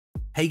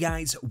Hey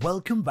guys,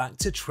 welcome back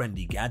to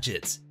Trendy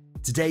Gadgets.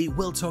 Today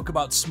we'll talk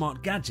about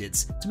smart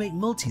gadgets to make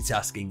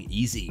multitasking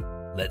easy.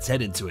 Let's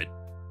head into it.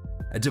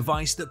 A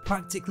device that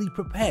practically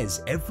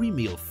prepares every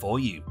meal for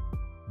you.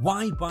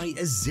 Why buy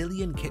a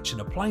zillion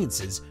kitchen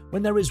appliances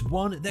when there is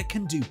one that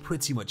can do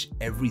pretty much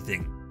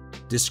everything?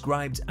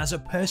 Described as a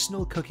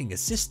personal cooking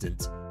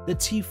assistant, the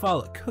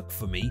Tefal Cook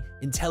For Me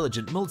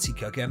intelligent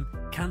multi-cooker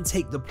can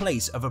take the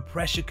place of a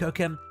pressure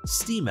cooker,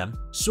 steamer,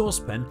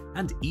 saucepan,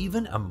 and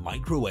even a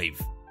microwave.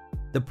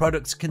 The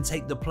product can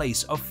take the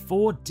place of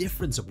 4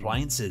 different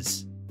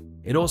appliances.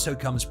 It also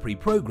comes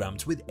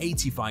pre-programmed with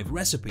 85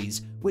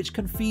 recipes which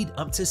can feed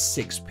up to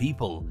 6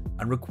 people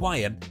and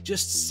require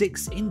just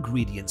 6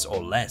 ingredients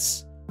or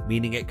less,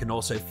 meaning it can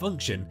also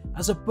function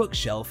as a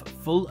bookshelf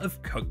full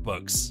of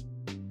cookbooks.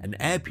 An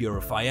air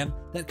purifier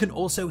that can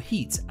also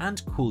heat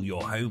and cool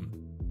your home.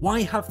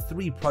 Why have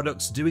 3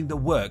 products doing the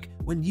work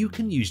when you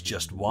can use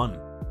just one?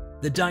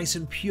 The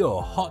Dyson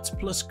Pure Hot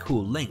Plus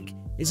Cool Link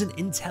is an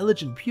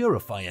intelligent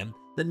purifier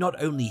that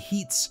not only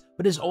heats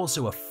but is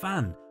also a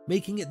fan,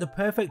 making it the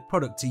perfect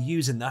product to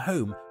use in the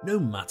home no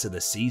matter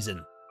the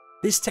season.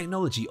 This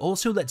technology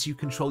also lets you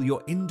control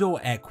your indoor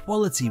air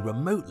quality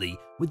remotely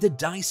with the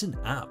Dyson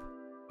app.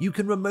 You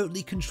can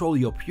remotely control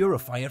your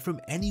purifier from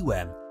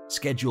anywhere,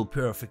 schedule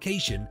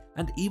purification,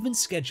 and even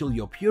schedule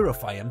your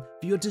purifier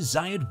for your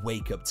desired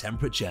wake-up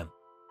temperature.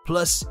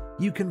 Plus,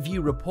 you can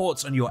view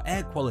reports on your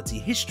air quality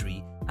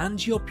history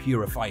and your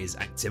purifier's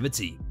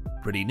activity.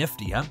 Pretty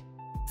nifty, huh?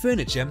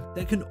 Furniture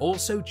that can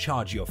also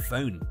charge your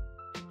phone.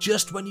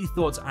 Just when you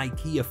thought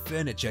IKEA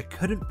furniture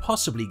couldn't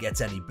possibly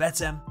get any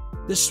better,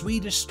 the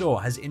Swedish store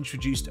has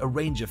introduced a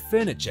range of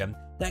furniture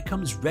that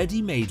comes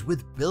ready-made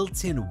with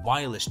built-in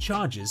wireless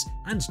chargers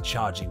and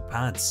charging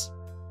pads.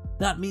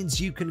 That means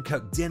you can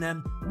cook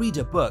dinner, read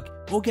a book,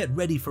 or get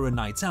ready for a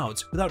night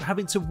out without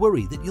having to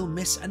worry that you'll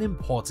miss an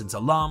important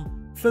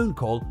alarm, phone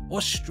call,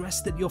 or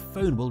stress that your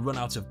phone will run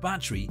out of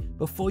battery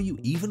before you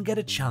even get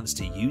a chance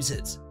to use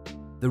it.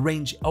 The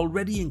range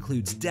already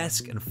includes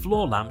desk and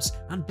floor lamps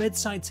and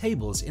bedside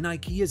tables in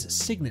IKEA's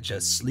signature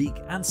sleek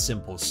and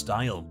simple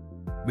style.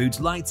 Mood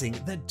lighting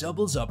that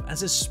doubles up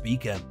as a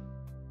speaker.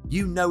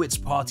 You know it's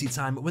party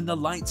time when the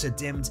lights are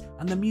dimmed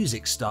and the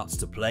music starts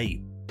to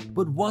play.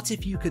 But what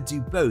if you could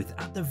do both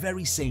at the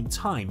very same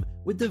time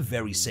with the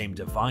very same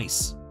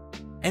device?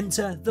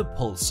 Enter the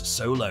Pulse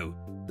Solo,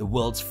 the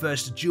world's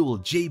first dual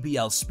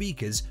JBL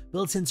speakers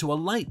built into a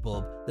light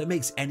bulb that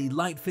makes any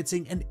light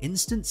fitting an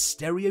instant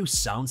stereo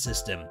sound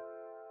system.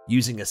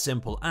 Using a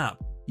simple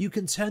app, you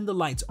can turn the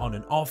light on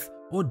and off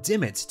or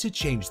dim it to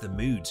change the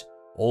mood,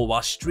 all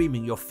while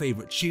streaming your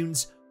favorite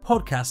tunes,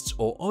 podcasts,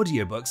 or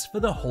audiobooks for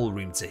the whole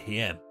room to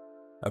hear.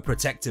 A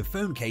protective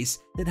phone case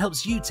that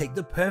helps you take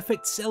the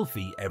perfect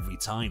selfie every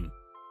time.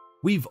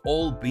 We've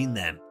all been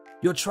there.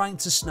 You're trying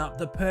to snap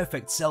the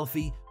perfect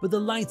selfie, but the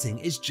lighting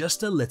is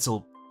just a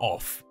little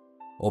off.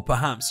 Or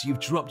perhaps you've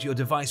dropped your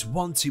device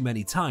one too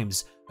many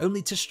times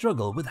only to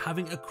struggle with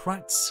having a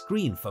cracked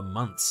screen for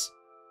months.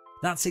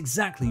 That's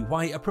exactly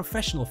why a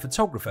professional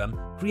photographer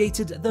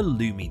created the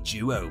Lumi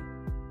Duo,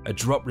 a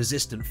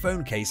drop-resistant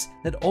phone case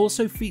that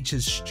also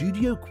features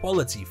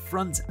studio-quality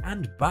front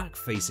and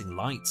back-facing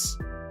lights.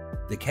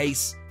 The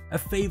case, a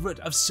favorite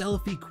of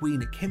selfie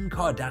queen Kim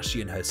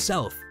Kardashian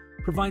herself,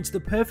 provides the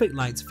perfect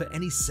light for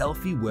any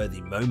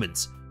selfie-worthy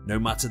moment, no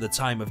matter the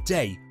time of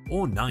day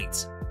or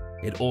night.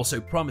 It also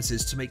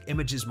promises to make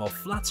images more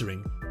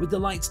flattering with the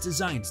lights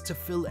designed to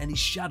fill any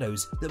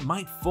shadows that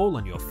might fall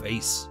on your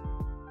face.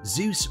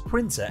 Zeus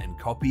Printer and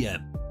Copier.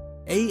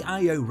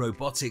 AIO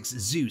Robotics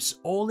Zeus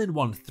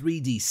all-in-one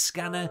 3D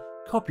scanner,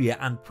 copier,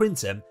 and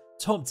printer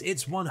topped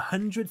its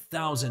 $100,000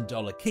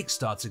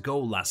 Kickstarter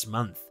goal last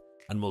month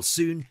and will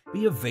soon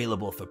be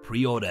available for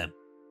pre-order.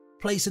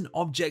 Place an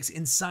object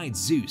inside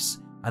Zeus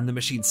and the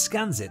machine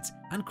scans it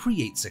and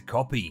creates a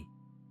copy.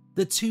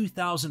 The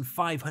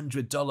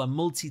 $2,500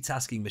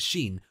 multitasking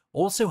machine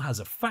also has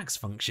a fax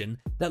function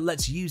that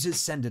lets users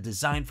send a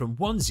design from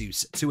one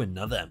Zeus to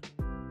another.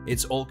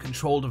 It's all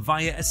controlled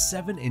via a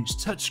 7-inch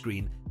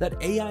touchscreen that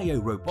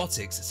AIO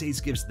Robotics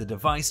says gives the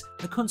device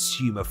a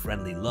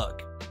consumer-friendly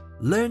look.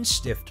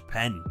 LearnStift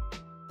Pen.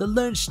 The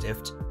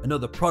LearnStift,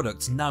 another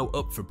product now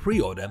up for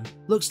pre-order,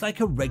 looks like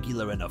a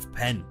regular enough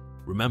pen.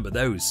 Remember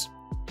those?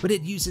 But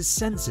it uses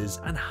sensors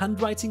and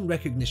handwriting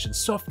recognition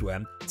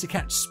software to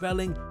catch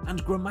spelling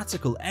and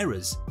grammatical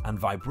errors and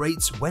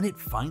vibrates when it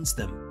finds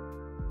them.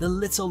 The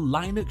little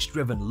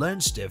Linux-driven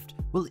LearnStift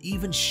will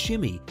even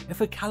shimmy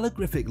if a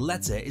calligraphic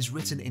letter is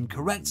written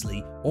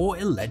incorrectly or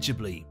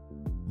illegibly.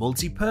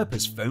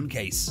 Multi-purpose phone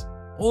case.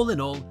 All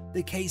in all,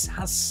 the case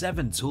has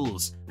 7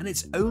 tools and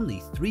it's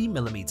only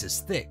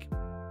 3mm thick.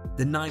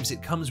 The knives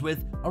it comes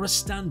with are a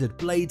standard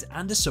blade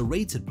and a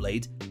serrated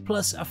blade,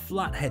 plus a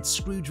flathead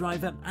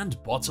screwdriver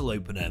and bottle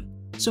opener.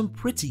 Some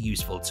pretty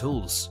useful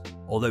tools,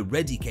 although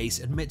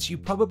ReadyCase admits you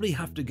probably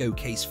have to go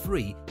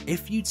case-free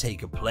if you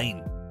take a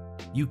plane.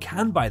 You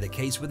can buy the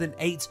case with an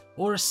 8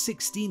 or a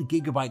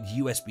 16GB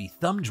USB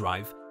thumb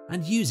drive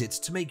and use it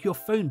to make your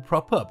phone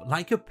prop up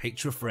like a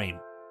picture frame.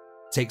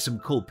 take some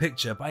cool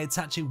picture by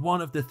attaching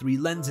one of the 3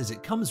 lenses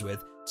it comes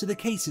with to the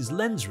case's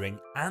lens ring,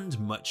 and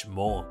much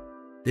more.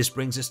 This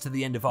brings us to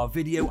the end of our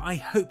video. I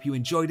hope you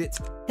enjoyed it.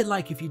 Hit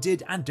like if you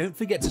did, and don't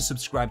forget to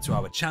subscribe to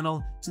our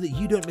channel so that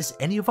you don't miss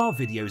any of our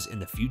videos in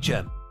the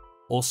future.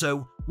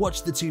 Also,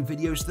 watch the 2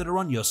 videos that are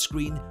on your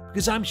screen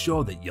because I'm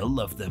sure that you'll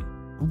love them.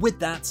 And with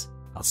that,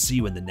 I'll see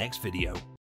you in the next video.